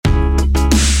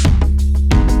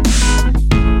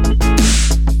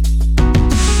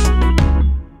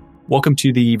Welcome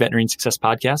to the Veterinary Success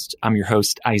Podcast. I'm your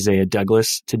host, Isaiah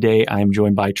Douglas. Today, I am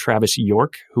joined by Travis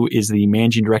York, who is the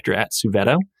Managing Director at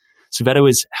Suveto. Suveto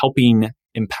is helping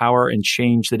empower and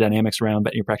change the dynamics around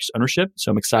veterinary practice ownership.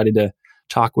 So I'm excited to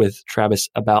talk with Travis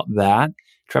about that.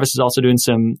 Travis is also doing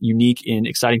some unique and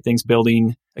exciting things,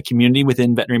 building a community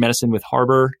within veterinary medicine with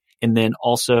Harbor, and then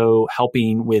also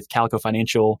helping with Calico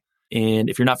Financial. And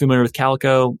if you're not familiar with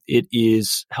Calico, it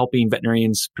is helping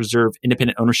veterinarians preserve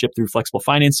independent ownership through flexible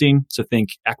financing. So think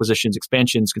acquisitions,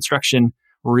 expansions, construction,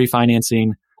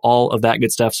 refinancing, all of that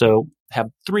good stuff. So have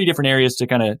three different areas to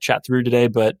kind of chat through today,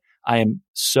 but I am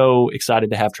so excited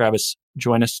to have Travis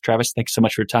join us. Travis, thanks so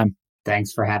much for your time.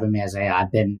 Thanks for having me, Isaiah.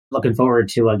 I've been looking forward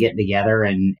to getting together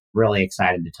and really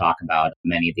excited to talk about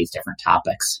many of these different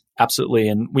topics. Absolutely.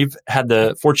 And we've had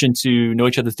the fortune to know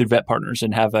each other through vet partners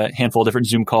and have a handful of different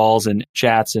Zoom calls and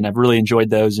chats. And I've really enjoyed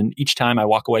those. And each time I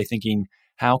walk away thinking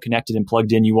how connected and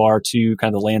plugged in you are to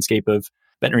kind of the landscape of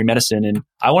veterinary medicine. And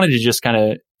I wanted to just kind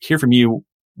of hear from you.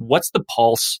 What's the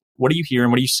pulse? What are you hearing?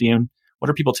 What are you seeing?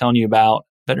 What are people telling you about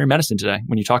veterinary medicine today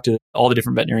when you talk to all the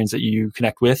different veterinarians that you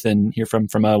connect with and hear from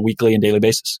a weekly and daily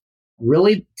basis?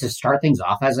 Really, to start things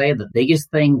off, Isaiah, the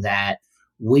biggest thing that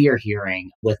we are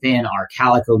hearing within our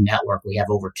Calico network, we have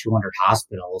over 200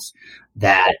 hospitals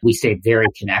that we stay very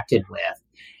connected with.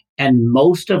 And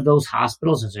most of those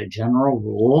hospitals, as a general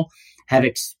rule, have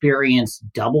experienced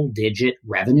double-digit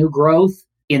revenue growth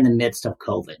in the midst of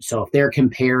COVID. So if they're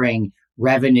comparing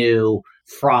revenue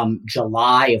from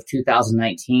July of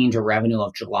 2019 to revenue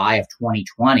of July of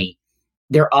 2020,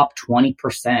 they're up 20%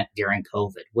 during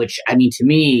COVID, which, to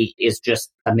me is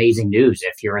just amazing news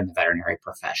if you're in the veterinary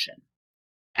profession.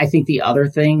 I think the other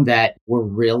thing that we're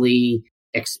really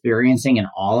experiencing in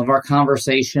all of our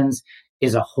conversations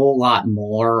is a whole lot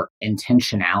more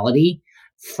intentionality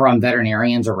from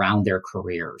veterinarians around their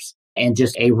careers. And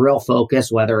just a real focus,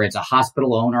 whether it's a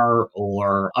hospital owner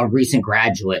or a recent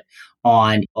graduate,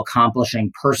 on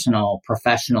accomplishing personal,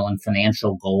 professional, and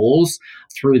financial goals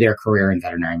through their career in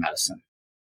veterinary medicine.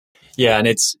 Yeah, and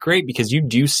it's great because you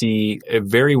do see a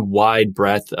very wide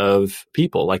breadth of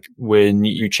people. Like when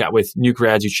you chat with new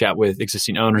grads, you chat with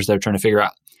existing owners that are trying to figure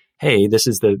out, hey, this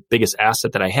is the biggest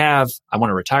asset that I have. I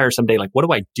want to retire someday. Like, what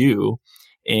do I do?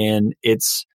 And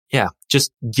it's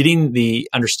just getting the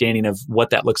understanding of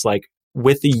what that looks like.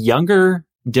 With the younger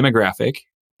demographic,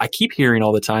 I keep hearing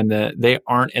all the time that they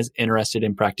aren't as interested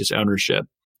in practice ownership.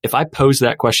 If I pose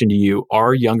that question to you,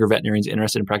 are younger veterinarians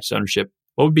interested in practice ownership?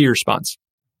 What would be your response?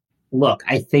 Look,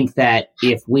 I think that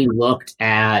if we looked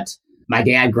at, my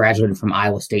dad graduated from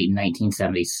Iowa State in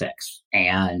 1976,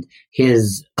 and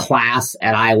his class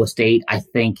at Iowa State, I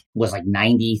think, was like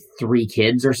 93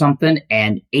 kids or something,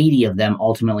 and 80 of them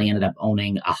ultimately ended up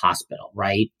owning a hospital,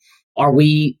 right? Are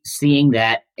we seeing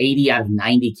that 80 out of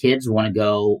 90 kids want to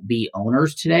go be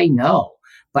owners today? No.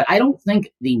 But I don't think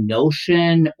the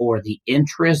notion or the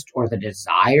interest or the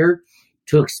desire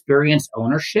to experience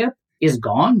ownership is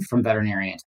gone from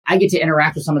veterinarians. I get to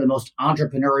interact with some of the most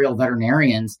entrepreneurial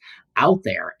veterinarians out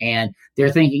there, and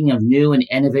they're thinking of new and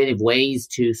innovative ways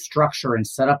to structure and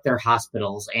set up their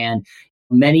hospitals. And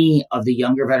many of the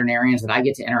younger veterinarians that I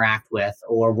get to interact with,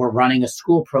 or we're running a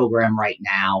school program right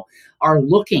now, are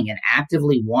looking and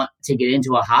actively want to get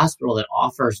into a hospital that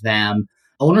offers them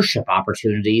ownership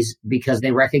opportunities because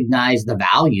they recognize the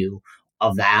value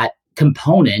of that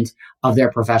component of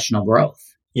their professional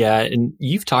growth. Yeah, and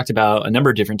you've talked about a number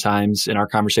of different times in our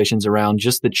conversations around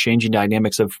just the changing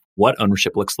dynamics of what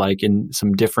ownership looks like in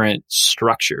some different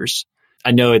structures.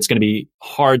 I know it's going to be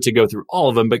hard to go through all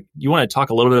of them, but you want to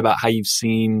talk a little bit about how you've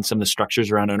seen some of the structures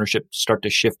around ownership start to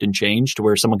shift and change to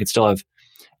where someone can still have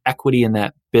equity in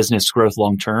that business growth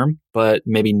long term, but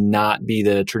maybe not be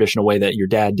the traditional way that your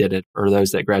dad did it or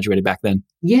those that graduated back then.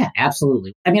 Yeah,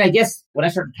 absolutely. I guess when I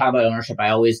start to talk about ownership,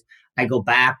 I go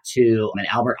back to an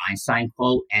Albert Einstein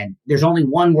quote, and there's only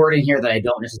one word in here that I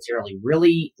don't necessarily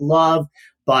really love,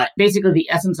 but basically the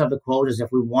essence of the quote is if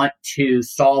we want to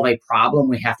solve a problem,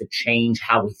 we have to change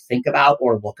how we think about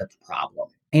or look at the problem.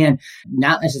 And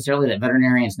not necessarily that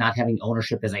veterinarians not having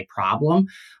ownership is a problem,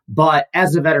 but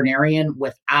as a veterinarian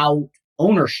without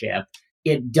ownership,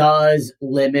 it does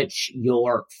limit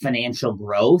your financial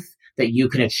growth that you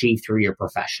can achieve through your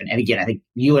profession. And again, I think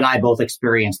you and I both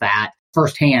experienced that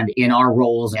firsthand in our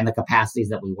roles and the capacities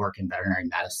that we work in veterinary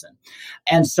medicine.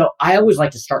 And so I always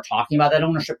like to start talking about that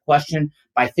ownership question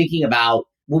by thinking about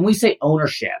when we say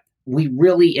ownership, we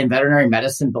really in veterinary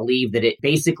medicine believe that it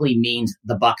basically means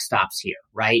the buck stops here,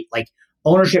 right? Like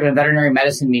ownership in veterinary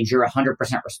medicine means you're 100%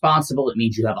 responsible. It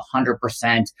means you have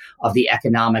 100% of the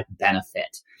economic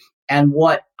benefit. And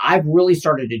what I've really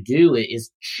started to do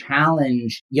is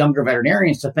challenge younger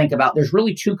veterinarians to think about there's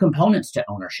really two components to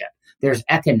ownership. There's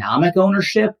economic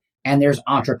ownership and there's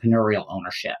entrepreneurial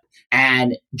ownership.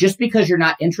 And just because you're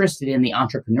not interested in the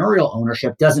entrepreneurial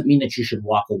ownership doesn't mean that you should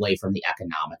walk away from the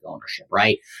economic ownership,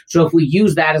 right? So if we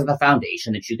use that as the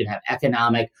foundation, that you can have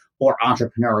economic or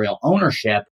entrepreneurial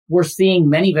ownership, we're seeing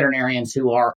many veterinarians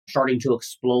who are starting to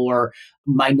explore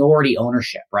minority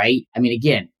ownership, right? I mean,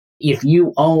 again, if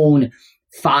you own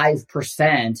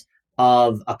 5%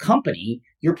 of a company,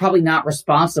 you're probably not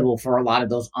responsible for a lot of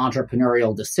those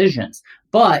entrepreneurial decisions,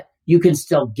 but you can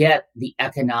still get the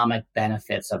economic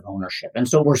benefits of ownership. And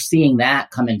so we're seeing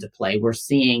that come into play. We're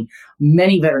seeing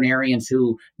many veterinarians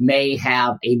who may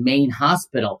have a main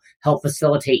hospital help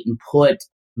facilitate and put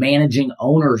managing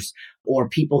owners or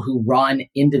people who run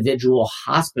individual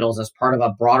hospitals as part of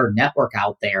a broader network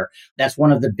out there. That's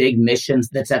one of the big missions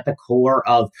that's at the core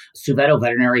of Suveto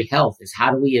Veterinary Health, is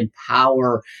how do we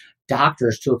empower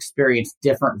doctors to experience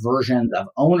different versions of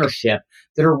ownership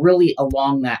that are really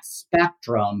along that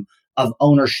spectrum of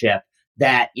ownership,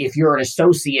 that if you're an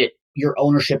associate, your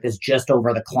ownership is just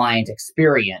over the client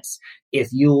experience. If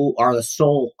you are the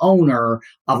sole owner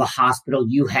of a hospital,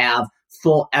 you have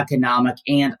full economic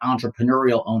and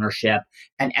entrepreneurial ownership.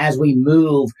 And as we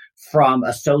move from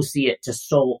associate to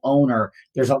sole owner,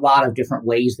 there's a lot of different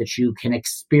ways that you can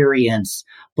experience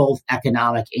both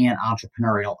economic and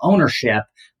entrepreneurial ownership.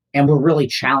 And we're really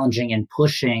challenging and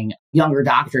pushing younger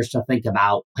doctors to think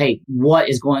about, hey, what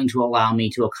is going to allow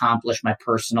me to accomplish my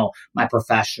personal, my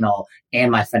professional,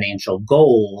 and my financial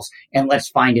goals? And let's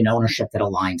find an ownership that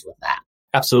aligns with that.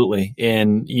 Absolutely.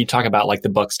 And you talk about like the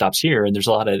buck stops here, and there's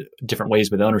a lot of different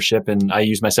ways with ownership. And I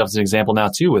use myself as an example now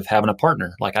too, with having a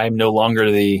partner. Like I'm no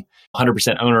longer the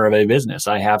 100% owner of a business.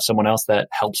 I have someone else that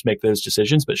helps make those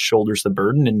decisions, but shoulders the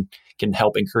burden and can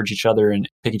help encourage each other and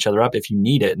pick each other up if you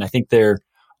need it. And I think there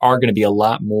are going to be a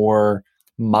lot more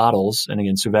models. And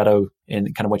again, Suveto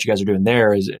and kind of what you guys are doing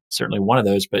there is certainly one of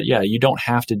those. But yeah, you don't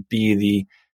have to be the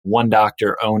one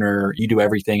doctor owner, you do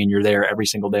everything and you're there every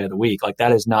single day of the week. Like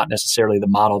that is not necessarily the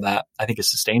model that I think is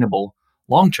sustainable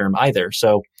long-term either.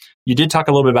 So you did talk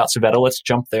a little bit about Suveto. Let's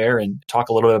jump there and talk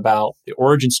a little bit about the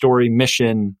origin story,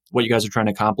 mission, what you guys are trying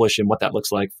to accomplish and what that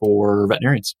looks like for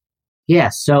veterinarians. Yeah,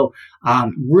 so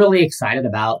I'm really excited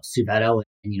about Suveto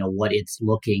and what it's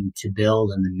looking to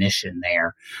build and the mission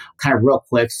there. Kind of real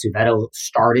quick, Suveto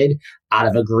started out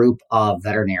of a group of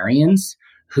veterinarians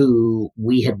who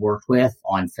we had worked with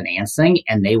on financing,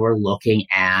 and they were looking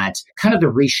at kind of the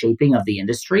reshaping of the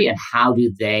industry and how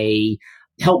do they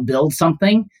help build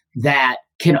something that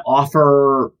can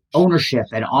offer ownership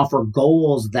and offer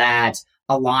goals that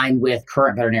align with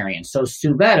current veterinarians. So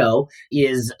Suveto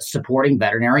is supporting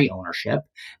veterinary ownership,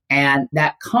 and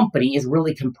that company is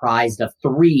really comprised of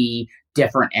three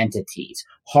different entities.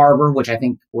 Harbor, which I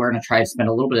think we're going to try to spend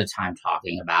a little bit of time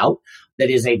talking about, that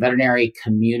is a veterinary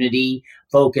community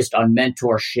focused on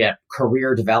mentorship,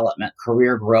 career development,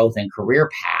 career growth, and career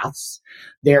paths.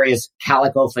 There is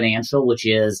Calico Financial, which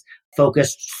is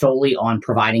focused solely on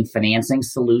providing financing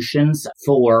solutions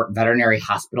for veterinary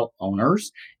hospital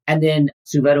owners. And then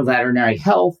Suveto Veterinary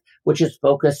Health, which is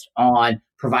focused on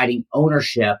providing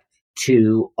ownership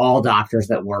to all doctors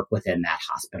that work within that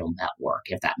hospital network,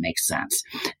 if that makes sense.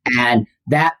 And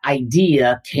that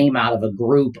idea came out of a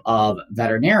group of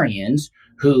veterinarians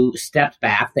who stepped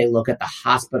back. They look at the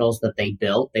hospitals that they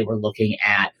built. They were looking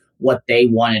at what they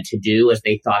wanted to do as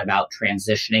they thought about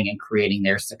transitioning and creating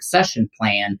their succession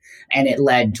plan. And it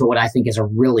led to what I think is a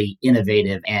really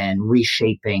innovative and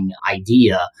reshaping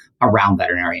idea around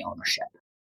veterinary ownership.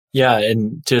 Yeah.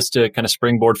 And just to kind of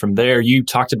springboard from there, you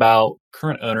talked about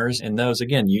current owners, and those,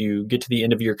 again, you get to the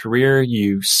end of your career,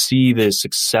 you see the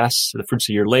success, the fruits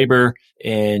of your labor,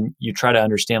 and you try to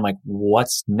understand like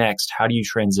what's next? How do you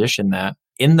transition that?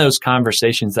 In those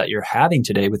conversations that you're having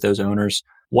today with those owners,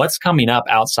 what's coming up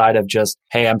outside of just,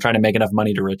 hey, I'm trying to make enough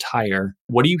money to retire?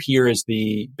 What do you hear as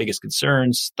the biggest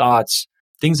concerns, thoughts,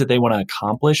 things that they want to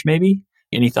accomplish maybe?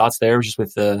 Any thoughts there just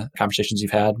with the conversations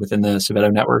you've had within the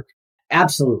Suveto network?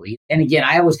 Absolutely. And again,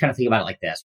 I always kind of think about it like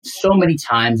this. So many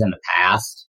times in the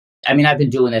past, I mean, I've been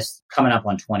doing this coming up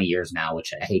on 20 years now,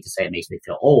 which I hate to say, it makes me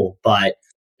feel old, but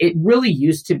it really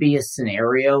used to be a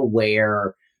scenario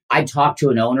where I talked to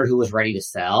an owner who was ready to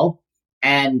sell,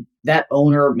 and that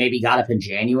owner maybe got up in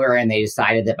January and they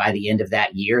decided that by the end of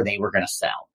that year, they were going to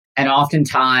sell. And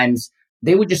oftentimes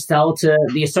they would just sell to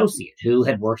the associate who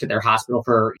had worked at their hospital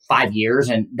for 5 years.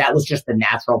 And that was just the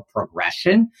natural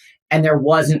progression. And there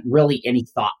wasn't really any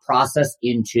thought process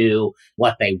into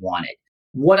what they wanted.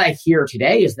 What I hear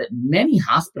today is that many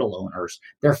hospital owners,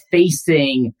 they're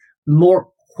facing more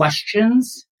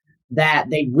questions that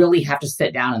they really have to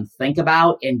sit down and think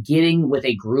about, and getting with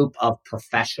a group of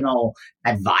professional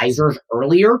advisors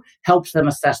earlier helps them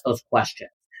assess those questions,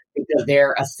 because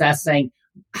they're assessing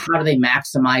how do they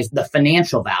maximize the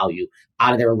financial value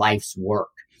out of their life's work.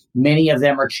 Many of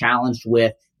them are challenged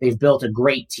with, they've built a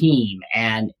great team,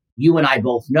 and you and I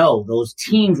both know those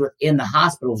teams within the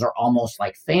hospitals are almost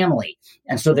like family.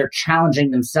 And so they're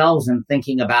challenging themselves and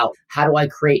thinking about, how do I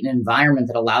create an environment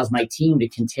that allows my team to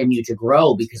continue to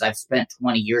grow because I've spent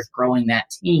 20 years growing that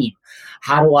team?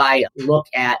 How do I look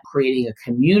at creating a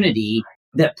community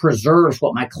that preserves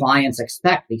what my clients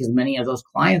expect? Because many of those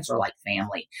clients are like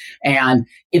family. And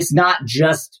it's not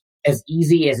just as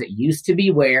easy as it used to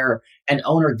be, where an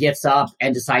owner gets up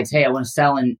and decides, hey, I want to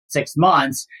sell in 6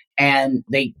 months, and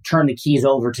they turn the keys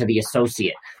over to the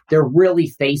associate. They're really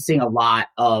facing a lot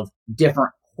of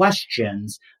different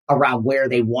questions around where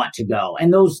they want to go.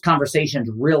 And those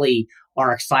conversations really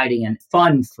are exciting and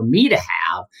fun for me to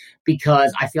have,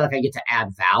 because I feel like I get to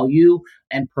add value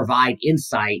and provide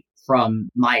insight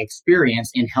from my experience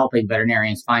in helping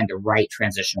veterinarians find the right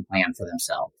transition plan for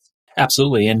themselves.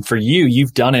 Absolutely. And for you,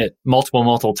 you've done it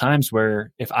multiple times,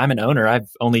 where if I'm an owner, I've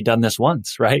only done this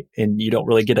once, right? And you don't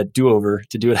really get a do-over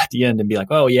to do it at the end and be like,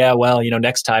 oh yeah, well,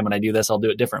 next time when I do this, I'll do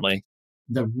it differently.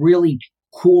 The really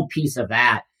cool piece of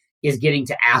that is getting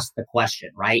to ask the question,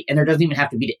 right? And there doesn't even have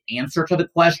to be the answer to the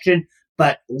question,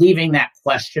 but leaving that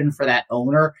question for that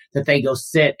owner that they go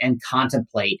sit and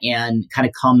contemplate and kind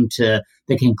of come to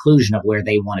the conclusion of where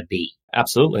they want to be.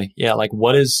 Absolutely. Yeah. Like,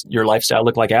 what does your lifestyle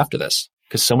look like after this?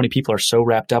 Because so many people are so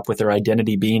wrapped up with their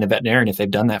identity being a veterinarian if they've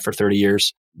done that for 30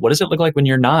 years. What does it look like when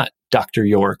you're not Dr.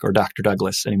 York or Dr.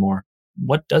 Douglas anymore?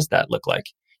 What does that look like?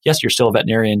 Yes, you're still a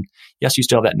veterinarian. Yes, you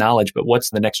still have that knowledge, but what's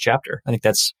the next chapter? I think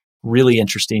that's really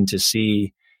interesting to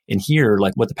see and hear,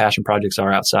 like, what the passion projects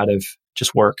are outside of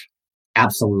just work.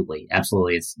 Absolutely.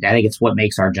 Absolutely. I think it's what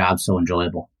makes our job so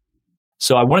enjoyable.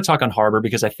 So I want to talk on Harbor,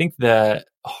 because I think the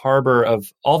Harbor, of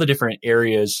all the different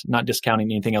areas, not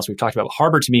discounting anything else we've talked about,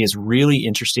 Harbor to me is really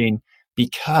interesting,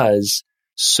 because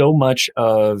so much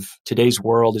of today's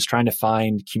world is trying to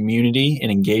find community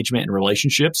and engagement and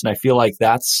relationships. And I feel like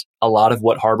that's a lot of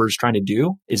what Harbor is trying to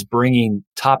do, is bringing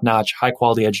top-notch,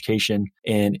 high-quality education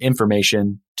and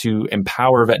information to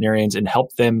empower veterinarians and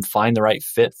help them find the right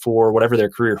fit for whatever their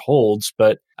career holds.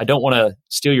 But I don't want to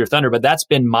steal your thunder, but that's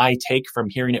been my take from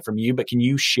hearing it from you. But can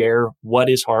you share, what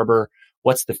is Harbor?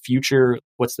 What's the future?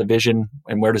 What's the vision?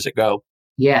 And where does it go?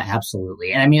 Yeah,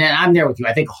 absolutely. And I mean, I'm there with you.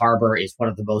 I think Harbor is one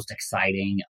of the most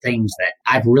exciting things that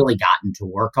I've really gotten to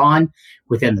work on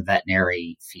within the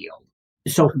veterinary field.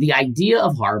 So the idea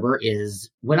of Harbor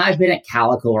is, when I've been at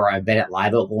Calico or I've been at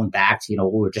Live Oak, going back to,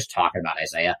 what we were just talking about,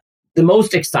 Isaiah, the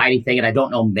most exciting thing, and I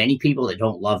don't know many people that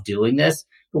don't love doing this,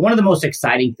 but one of the most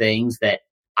exciting things that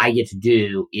I get to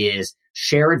do is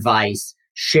share advice,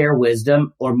 share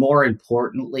wisdom, or more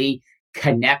importantly,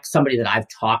 connect somebody that I've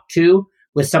talked to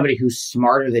with somebody who's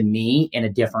smarter than me in a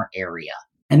different area.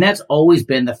 And that's always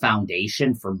been the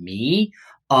foundation for me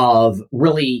of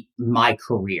really my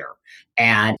career.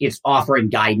 And it's offering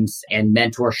guidance and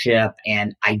mentorship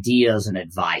and ideas and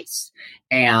advice.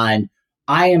 And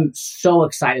I am so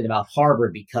excited about Harbor,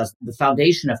 because the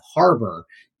foundation of Harbor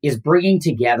is bringing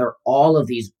together all of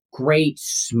these great,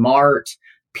 smart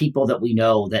people that we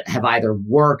know that have either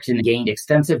worked and gained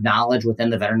extensive knowledge within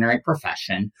the veterinary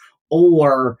profession,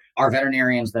 or are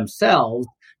veterinarians themselves,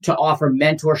 to offer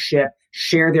mentorship,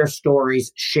 share their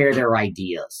stories, share their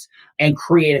ideas, and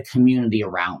create a community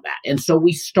around that. And so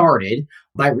we started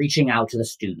by reaching out to the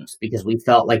students, because we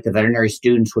felt like the veterinary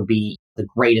students would be the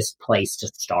greatest place to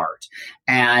start.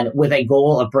 And with a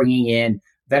goal of bringing in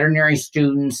veterinary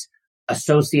students,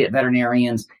 associate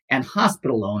veterinarians, and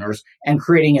hospital owners, and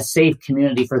creating a safe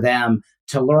community for them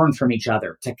to learn from each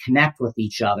other, to connect with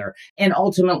each other, and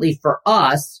ultimately for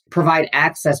us, provide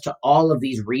access to all of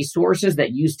these resources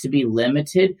that used to be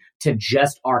limited to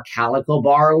just our Calico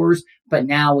borrowers. But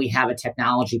now we have a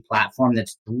technology platform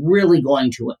that's really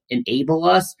going to enable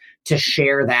us to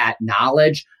share that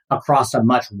knowledge across a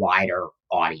much wider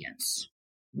audience.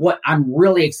 What I'm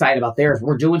really excited about there is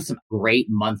we're doing some great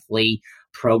monthly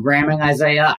programming,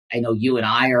 Isaiah. I know you and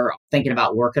I are thinking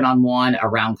about working on one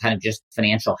around kind of just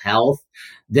financial health.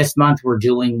 This month, we're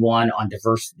doing one on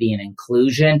diversity and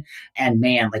inclusion. And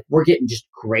man, like, we're getting just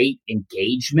great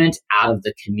engagement out of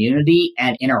the community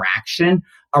and interaction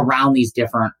around these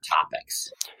different topics.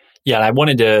 Yeah, I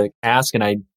wanted to ask, and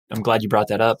I'm glad you brought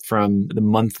that up, from the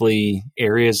monthly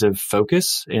areas of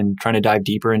focus and trying to dive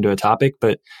deeper into a topic.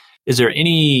 But is there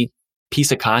any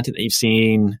piece of content that you've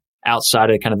seen outside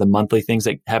of kind of the monthly things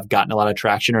that have gotten a lot of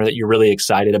traction or that you're really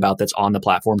excited about that's on the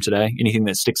platform today? Anything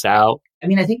that sticks out? I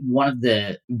mean, I think one of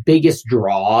the biggest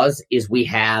draws is we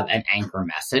have an anchor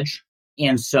message.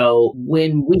 And so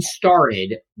when we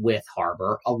started with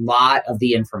Harbor, a lot of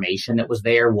the information that was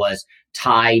there was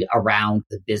tied around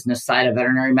the business side of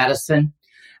veterinary medicine.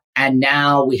 And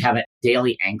now we have a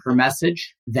daily anchor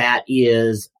message that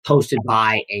is posted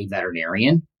by a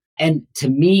veterinarian. And to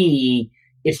me,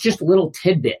 it's just little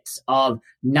tidbits of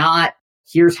not,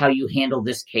 here's how you handle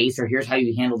this case or here's how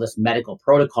you handle this medical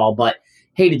protocol, but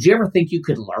hey, did you ever think you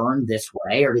could learn this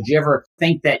way? Or did you ever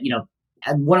think that,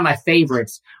 and one of my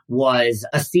favorites was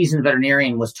a seasoned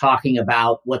veterinarian was talking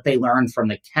about what they learned from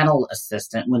the kennel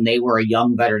assistant when they were a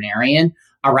young veterinarian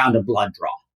around a blood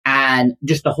draw. And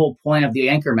just the whole point of the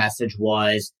anchor message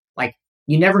was like,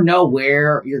 you never know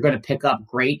where you're going to pick up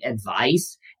great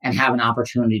advice and have an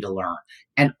opportunity to learn,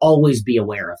 and always be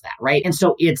aware of that, right? And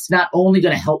so it's not only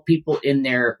going to help people in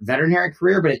their veterinary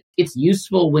career, but it's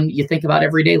useful when you think about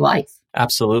everyday life.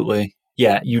 Absolutely.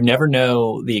 Yeah, you never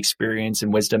know the experience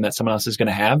and wisdom that someone else is going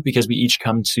to have because we each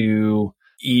come to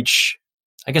each,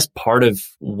 I guess, part of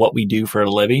what we do for a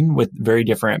living with very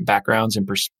different backgrounds and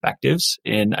perspectives.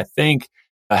 And I think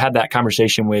I had that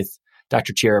conversation with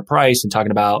Dr. Chiara Price and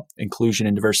talking about inclusion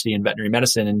and diversity in veterinary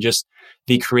medicine and just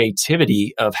the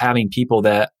creativity of having people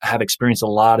that have experienced a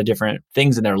lot of different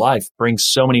things in their life brings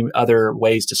so many other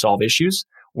ways to solve issues,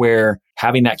 where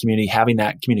having that community, having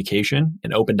that communication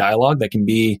and open dialogue that can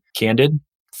be candid,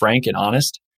 frank, and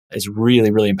honest is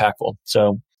really, really impactful.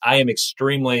 So I am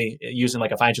extremely, using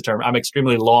like a financial term, I'm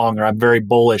extremely long, or I'm very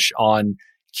bullish on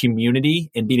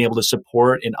community and being able to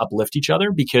support and uplift each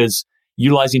other, because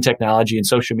utilizing technology and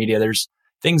social media, there's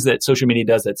things that social media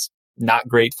does that's not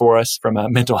great for us from a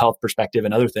mental health perspective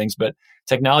and other things, but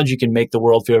technology can make the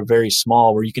world feel very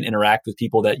small, where you can interact with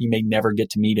people that you may never get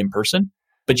to meet in person,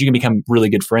 but you can become really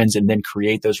good friends and then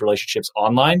create those relationships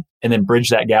online and then bridge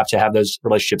that gap to have those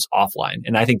relationships offline.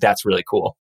 And I think that's really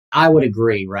cool. I would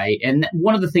agree, right? And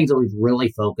one of the things that we've really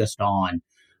focused on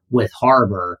with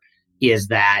Harbor is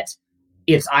that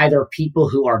it's either people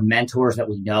who are mentors that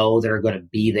we know that are going to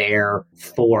be there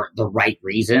for the right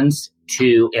reasons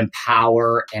to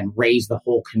empower and raise the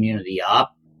whole community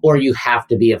up, or you have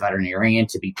to be a veterinarian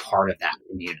to be part of that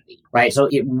community, right? So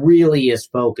it really is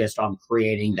focused on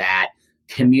creating that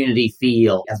community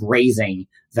feel of raising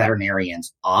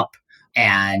veterinarians up,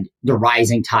 and the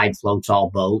rising tide floats all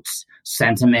boats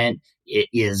sentiment. It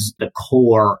is the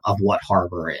core of what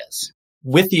Harbor is.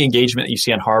 With the engagement that you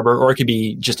see on Harbor, or it could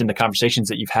be just in the conversations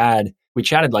that you've had, we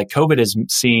chatted like COVID has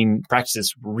seen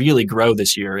practices really grow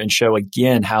this year and show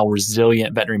again how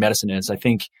resilient veterinary medicine is. I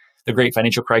think the great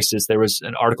financial crisis, there was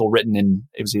an article written in,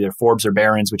 it was either Forbes or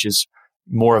Barron's, which is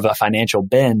more of a financial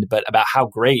bend, but about how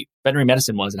great veterinary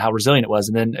medicine was and how resilient it was.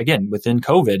 And then again, within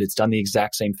COVID, it's done the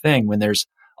exact same thing. When there's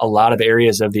a lot of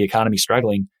areas of the economy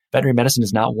struggling, veterinary medicine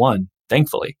is not one,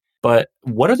 thankfully. But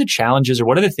what are the challenges, or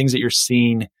what are the things that you're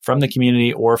seeing from the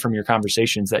community or from your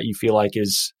conversations that you feel like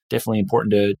is definitely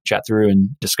important to chat through and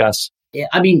discuss? Yeah,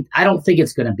 I mean, I don't think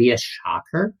it's going to be a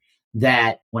shocker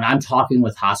that when I'm talking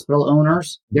with hospital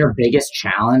owners, their biggest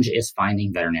challenge is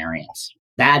finding veterinarians.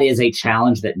 That is a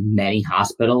challenge that many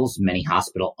hospitals, many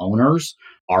hospital owners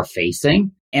are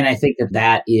facing. And I think that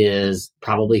that is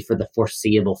probably for the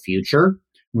foreseeable future,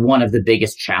 one of the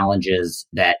biggest challenges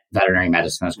that veterinary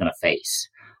medicine is going to face.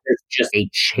 There's just a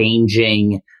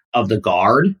changing of the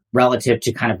guard relative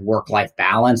to kind of work-life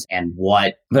balance and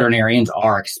what veterinarians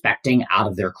are expecting out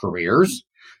of their careers.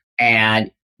 And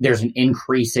there's an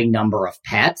increasing number of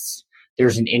pets.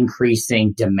 There's an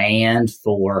increasing demand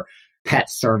for pet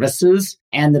services.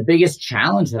 And the biggest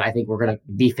challenge that I think we're going to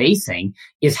be facing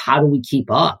is how do we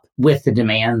keep up with the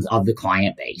demands of the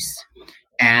client base?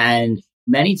 And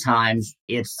many times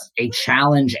it's a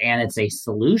challenge and it's a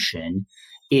solution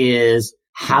is,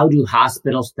 how do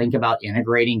hospitals think about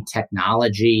integrating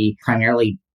technology,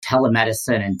 primarily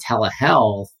telemedicine and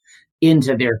telehealth,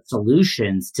 into their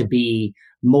solutions to be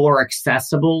more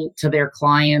accessible to their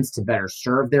clients, to better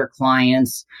serve their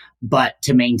clients, but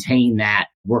to maintain that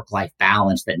work-life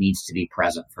balance that needs to be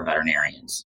present for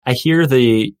veterinarians? I hear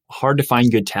the hard to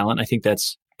find good talent. I think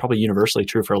that's probably universally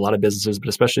true for a lot of businesses, but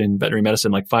especially in veterinary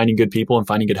medicine, like finding good people and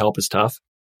finding good help is tough.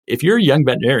 If you're a young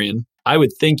veterinarian, I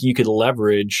would think you could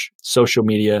leverage social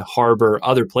media, Harbor,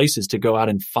 other places to go out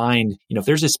and find, if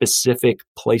there's a specific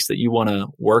place that you want to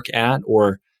work at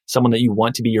or someone that you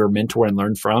want to be your mentor and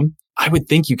learn from, I would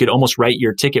think you could almost write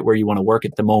your ticket where you want to work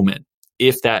at the moment,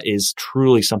 if that is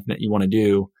truly something that you want to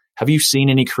do. Have you seen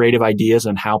any creative ideas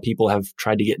on how people have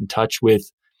tried to get in touch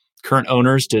with current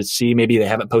owners to see maybe they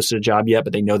haven't posted a job yet,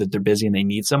 but they know that they're busy and they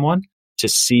need someone to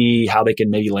see how they can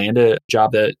maybe land a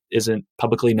job that isn't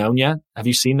publicly known yet? Have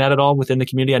you seen that at all within the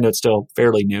community? I know it's still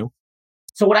fairly new.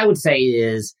 So what I would say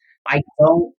is I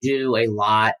don't do a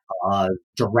lot of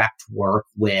direct work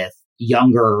with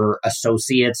younger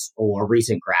associates or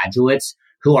recent graduates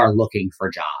who are looking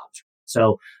for jobs.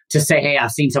 So to say, hey,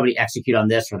 I've seen somebody execute on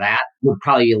this or that would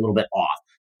probably be a little bit off.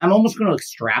 I'm almost going to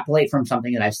extrapolate from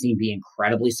something that I've seen be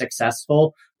incredibly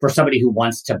successful for somebody who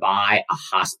wants to buy a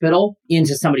hospital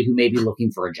into somebody who may be looking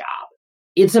for a job.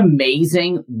 It's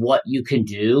amazing what you can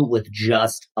do with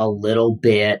just a little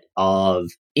bit of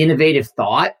innovative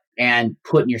thought and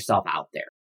putting yourself out there.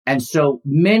 And so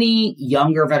many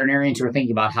younger veterinarians who are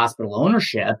thinking about hospital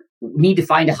ownership need to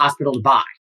find a hospital to buy.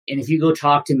 And if you go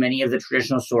talk to many of the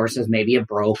traditional sources, maybe a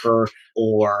broker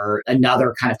or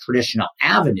another kind of traditional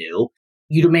avenue,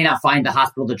 you may not find the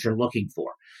hospital that you're looking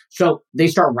for. So they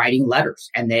start writing letters,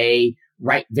 and they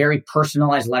write very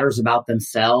personalized letters about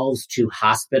themselves to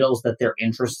hospitals that they're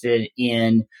interested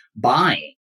in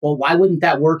buying. Well, why wouldn't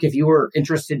that work if you were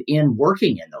interested in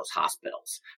working in those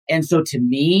hospitals? And so to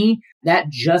me, that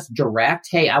just direct,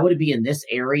 hey, I want to be in this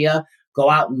area, go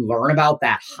out and learn about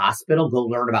that hospital, go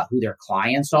learn about who their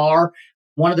clients are.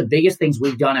 One of the biggest things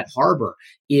we've done at Harbor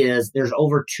is there's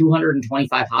over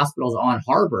 225 hospitals on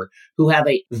Harbor who have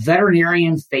a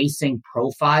veterinarian-facing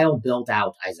profile built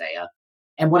out, Isaiah.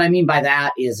 And what I mean by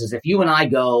that is if you and I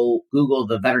go Google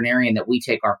the veterinarian that we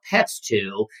take our pets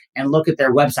to and look at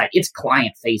their website, it's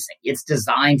client-facing. It's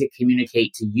designed to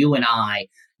communicate to you and I,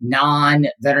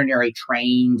 non-veterinary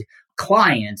trained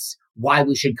clients, why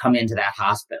we should come into that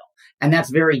hospital. And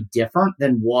that's very different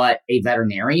than what a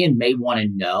veterinarian may want to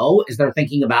know as they're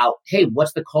thinking about, hey,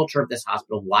 what's the culture of this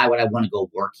hospital? Why would I want to go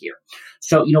work here?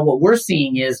 So, what we're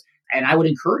seeing is, and I would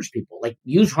encourage people, like,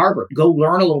 use Harbor, go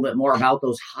learn a little bit more about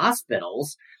those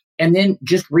hospitals, and then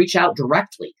just reach out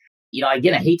directly.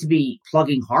 Again, I hate to be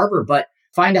plugging Harbor, but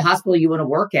find a hospital you want to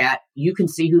work at. You can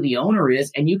see who the owner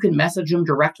is, and you can message them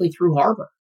directly through Harbor.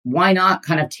 Why not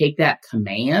kind of take that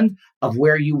command of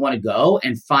where you want to go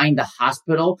and find the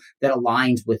hospital that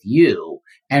aligns with you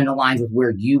and aligns with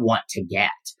where you want to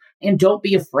get? And don't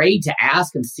be afraid to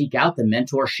ask and seek out the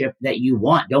mentorship that you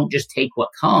want. Don't just take what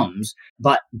comes,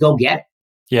 but go get it.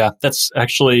 Yeah, that's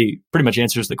actually pretty much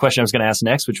answers the question I was going to ask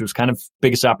next, which was kind of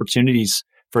biggest opportunities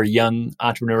for a young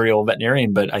entrepreneurial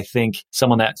veterinarian. But I think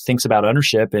someone that thinks about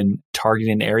ownership and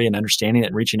targeting an area and understanding it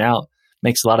and reaching out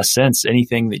makes a lot of sense.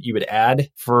 Anything that you would add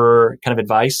for kind of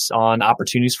advice on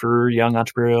opportunities for young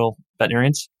entrepreneurial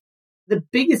veterinarians? The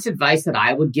biggest advice that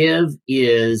I would give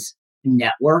is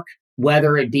network,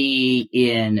 whether it be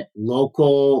in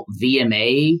local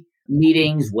VMA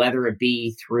meetings, whether it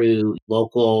be through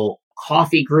local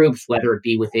coffee groups, whether it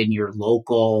be within your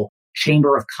local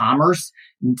chamber of commerce.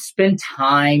 Spend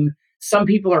time. Some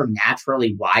people are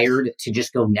naturally wired to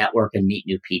just go network and meet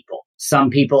new people.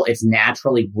 Some people, it's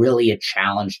naturally really a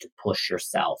challenge to push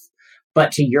yourself.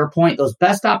 But to your point, those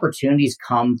best opportunities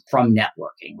come from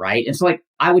networking, right? And so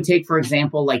I would take, for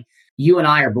example, you and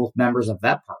I are both members of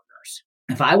Vet Partners.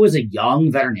 If I was a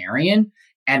young veterinarian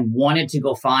and wanted to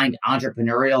go find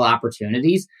entrepreneurial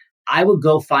opportunities, I would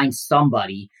go find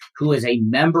somebody who is a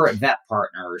member at Vet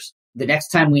Partners. The next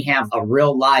time we have a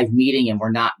real live meeting and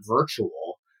we're not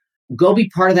virtual, go be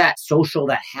part of that social,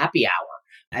 that happy hour.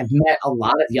 I've met a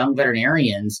lot of young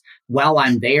veterinarians while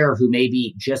I'm there who may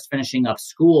be just finishing up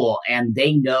school, and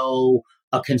they know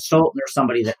a consultant or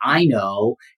somebody that I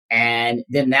know, and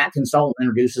then that consultant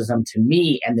introduces them to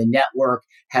me, and the network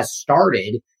has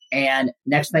started. And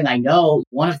next thing I know,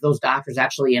 one of those doctors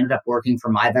actually ended up working for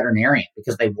my veterinarian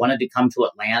because they wanted to come to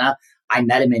Atlanta. I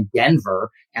met him in Denver,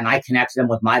 and I connected him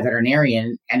with my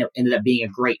veterinarian, and it ended up being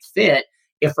a great fit.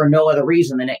 If for no other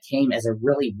reason than it came as a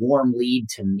really warm lead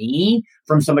to me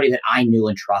from somebody that I knew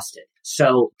and trusted.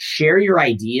 So share your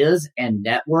ideas and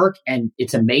network. And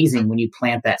it's amazing when you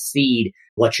plant that seed,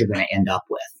 what you're going to end up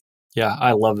with. Yeah,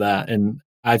 I love that. And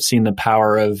I've seen the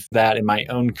power of that in my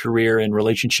own career and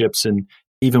relationships and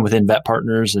even within Vet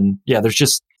Partners. And yeah,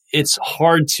 it's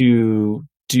hard to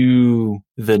do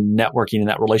the networking and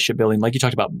that relationship building, like you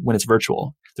talked about, when it's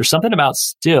virtual. There's something about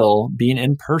still being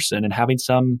in person and having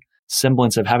some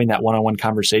semblance of having that one-on-one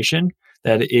conversation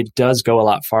that it does go a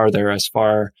lot farther as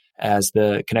far as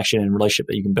the connection and relationship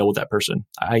that you can build with that person.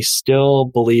 I still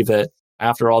believe that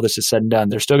after all this is said and done,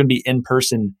 there's still going to be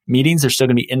in-person meetings. There's still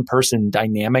going to be in-person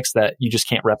dynamics that you just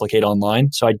can't replicate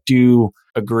online. So I do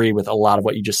agree with a lot of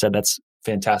what you just said. That's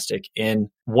fantastic. And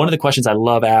one of the questions I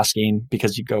love asking,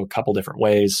 because you go a couple different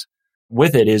ways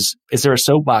with it, is there a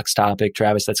soapbox topic,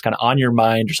 Travis, that's kind of on your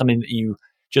mind or something that you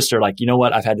just are like, you know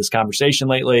what, I've had this conversation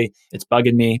lately. It's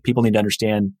bugging me. People need to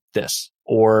understand this.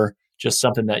 Or just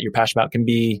something that you're passionate about can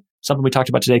be something we talked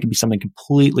about today, can be something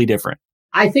completely different.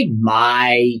 I think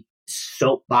my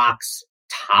soapbox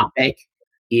topic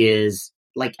is,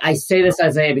 like, I say this,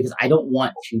 Isaiah, because I don't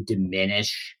want to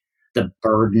diminish the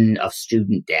burden of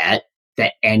student debt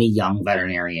that any young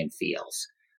veterinarian feels.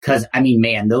 Because, I mean,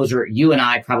 man, you and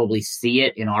I probably see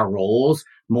it in our roles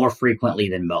more frequently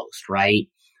than most, right?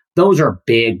 Those are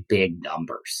big, big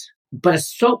numbers. But a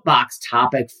soapbox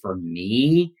topic for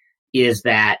me is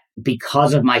that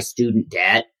because of my student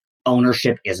debt,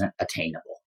 ownership isn't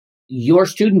attainable. Your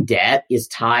student debt is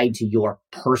tied to your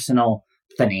personal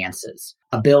finances,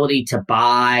 ability to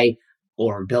buy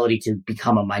or ability to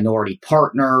become a minority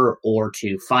partner or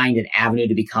to find an avenue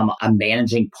to become a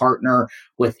managing partner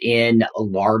within a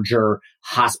larger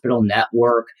hospital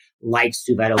network like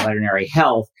Suveto Veterinary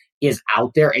Health is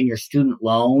out there, and your student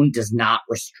loan does not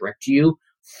restrict you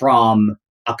from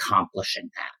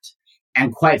accomplishing that.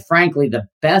 And quite frankly, the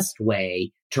best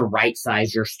way to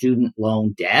right-size your student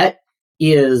loan debt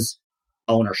is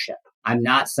ownership. I'm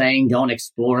not saying don't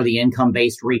explore the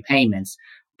income-based repayments,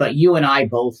 but you and I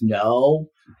both know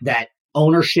that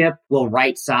ownership will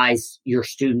right-size your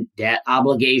student debt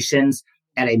obligations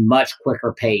at a much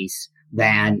quicker pace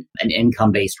than an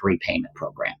income-based repayment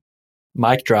program.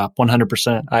 Mic drop,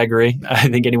 100%. I agree. I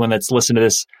think anyone that's listened to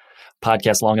this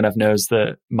podcast long enough knows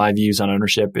that my views on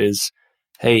ownership is,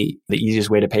 hey, the easiest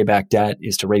way to pay back debt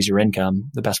is to raise your income.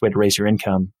 The best way to raise your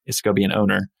income is to go be an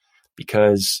owner,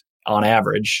 because on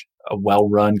average, a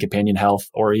well-run companion health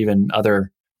or even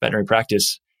other veterinary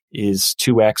practice is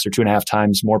 2x or 2.5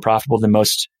 times more profitable than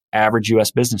most average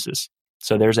U.S. businesses.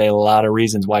 So there's a lot of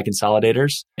reasons why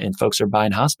consolidators and folks are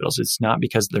buying hospitals. It's not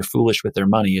because they're foolish with their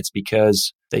money. It's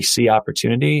because they see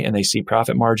opportunity and they see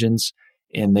profit margins,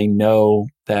 and they know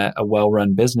that a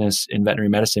well-run business in veterinary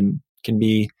medicine can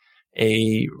be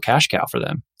a cash cow for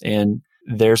them. And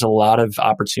there's a lot of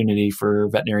opportunity for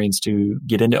veterinarians to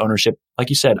get into ownership. Like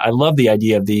you said, I love the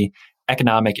idea of the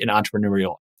economic and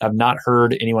entrepreneurial. I've not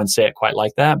heard anyone say it quite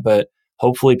like that, but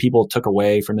hopefully people took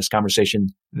away from this conversation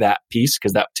that piece,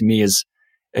 because that to me is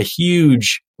a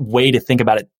huge way to think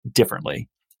about it differently.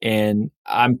 And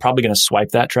I'm probably going to swipe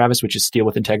that, Travis, which is steal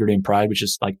with integrity and pride, which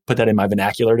is like put that in my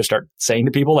vernacular to start saying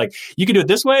to people, like, you can do it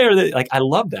this way, or like, I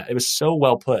love that. It was so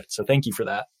well put. So thank you for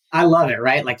that. I love it,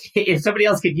 right? Like, if somebody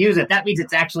else could use it, that means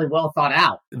it's actually well thought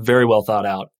out. Very well thought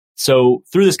out. So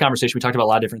through this conversation, we talked about a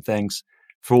lot of different things.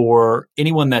 For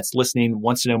anyone that's listening,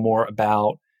 wants to know more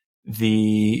about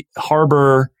the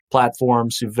Harbor platform,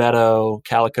 Suveto,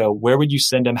 Calico, where would you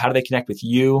send them? How do they connect with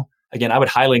you? Again, I would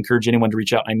highly encourage anyone to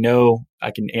reach out. I know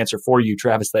I can answer for you,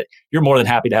 Travis, that you're more than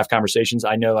happy to have conversations.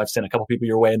 I know I've sent a couple people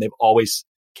your way and they've always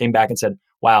came back and said,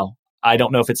 wow, I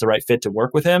don't know if it's the right fit to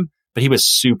work with him, but he was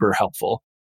super helpful.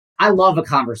 I love a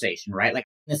conversation, right? Like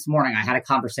this morning, I had a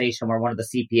conversation where one of the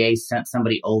CPAs sent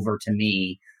somebody over to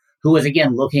me who was,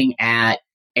 again, looking at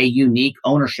a unique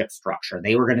ownership structure.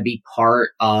 They were going to be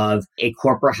part of a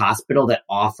corporate hospital that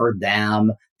offered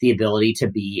them the ability to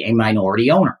be a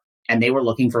minority owner. And they were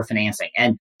looking for financing.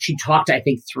 And she talked to, I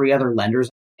think, 3 other lenders.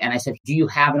 And I said, do you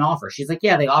have an offer? She's like,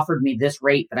 yeah, they offered me this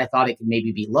rate, but I thought it could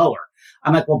maybe be lower.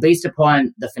 I'm like, well, based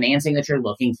upon the financing that you're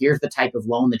looking, here's the type of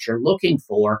loan that you're looking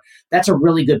for. That's a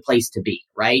really good place to be,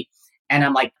 right? And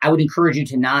I'm like, I would encourage you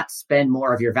to not spend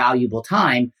more of your valuable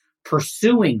time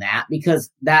pursuing that,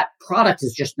 because that product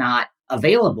is just not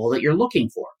available that you're looking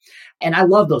for. And I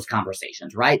love those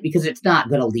conversations, right? Because it's not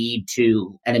going to lead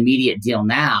to an immediate deal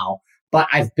now, but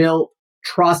I've built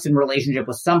trust and relationship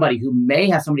with somebody who may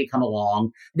have somebody come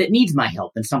along that needs my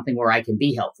help and something where I can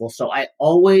be helpful. So I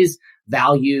always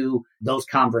value those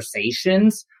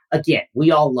conversations. Again,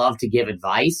 we all love to give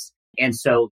advice. And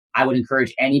so I would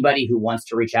encourage anybody who wants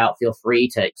to reach out, feel free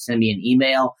to send me an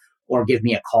email or give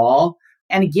me a call.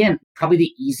 And again, probably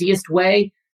the easiest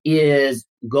way is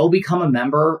go become a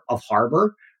member of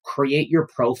Harbor, create your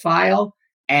profile,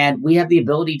 and we have the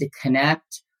ability to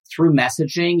connect through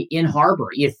messaging in Harbor.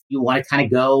 If you want to kind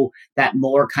of go that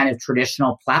more kind of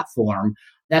traditional platform,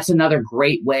 that's another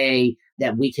great way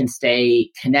that we can stay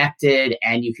connected,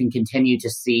 and you can continue to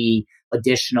see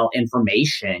additional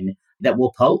information that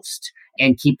we'll post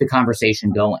and keep the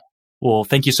conversation going. Well,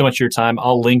 thank you so much for your time.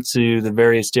 I'll link to the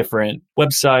various different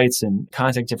websites and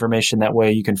contact information. That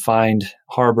way you can find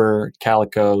Harbor,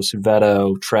 Calico,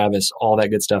 Suveto, Travis, all that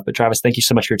good stuff. But Travis, thank you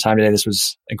so much for your time today. This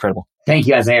was incredible. Thank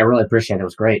you, Isaiah. I really appreciate it. It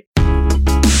was great.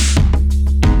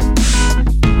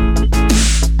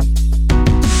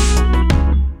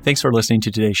 Thanks for listening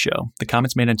to today's show. The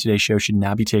comments made on today's show should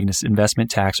not be taken as investment,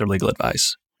 tax, or legal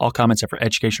advice. All comments are for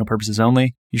educational purposes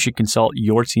only. You should consult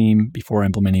your team before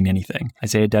implementing anything.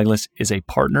 Isaiah Douglas is a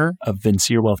partner of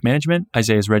Vincere Wealth Management.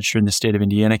 Isaiah is registered in the state of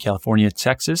Indiana, California,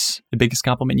 Texas. The biggest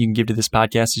compliment you can give to this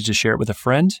podcast is to share it with a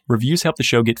friend. Reviews help the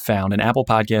show get found, and Apple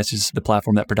Podcasts is the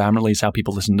platform that predominantly is how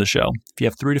people listen to the show. If you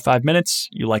have 3 to 5 minutes,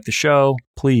 you like the show,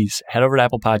 please head over to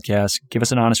Apple Podcasts, give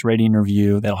us an honest rating and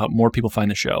review. That'll help more people find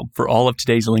the show. For all of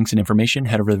today's links and information,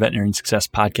 head over to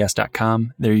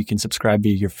veterinariansuccesspodcast.com. There you can subscribe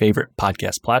via your favorite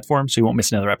podcast platform so you won't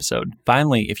miss another episode.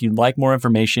 Finally, if you'd like more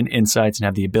information, insights, and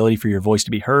have the ability for your voice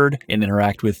to be heard and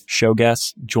interact with show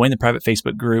guests, join the private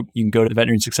Facebook group. You can go to the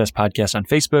Veterinarian Success Podcast on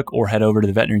Facebook or head over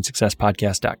to the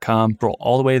veterinariansuccesspodcast.com. Scroll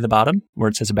all the way to the bottom where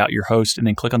it says about your host and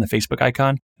then click on the Facebook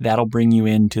icon. That'll bring you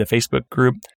into the Facebook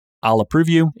group. I'll approve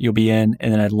you, you'll be in,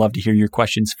 and then I'd love to hear your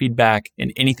questions, feedback,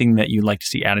 and anything that you'd like to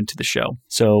see added to the show.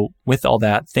 So with all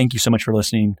that, thank you so much for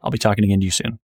listening. I'll be talking again to you soon.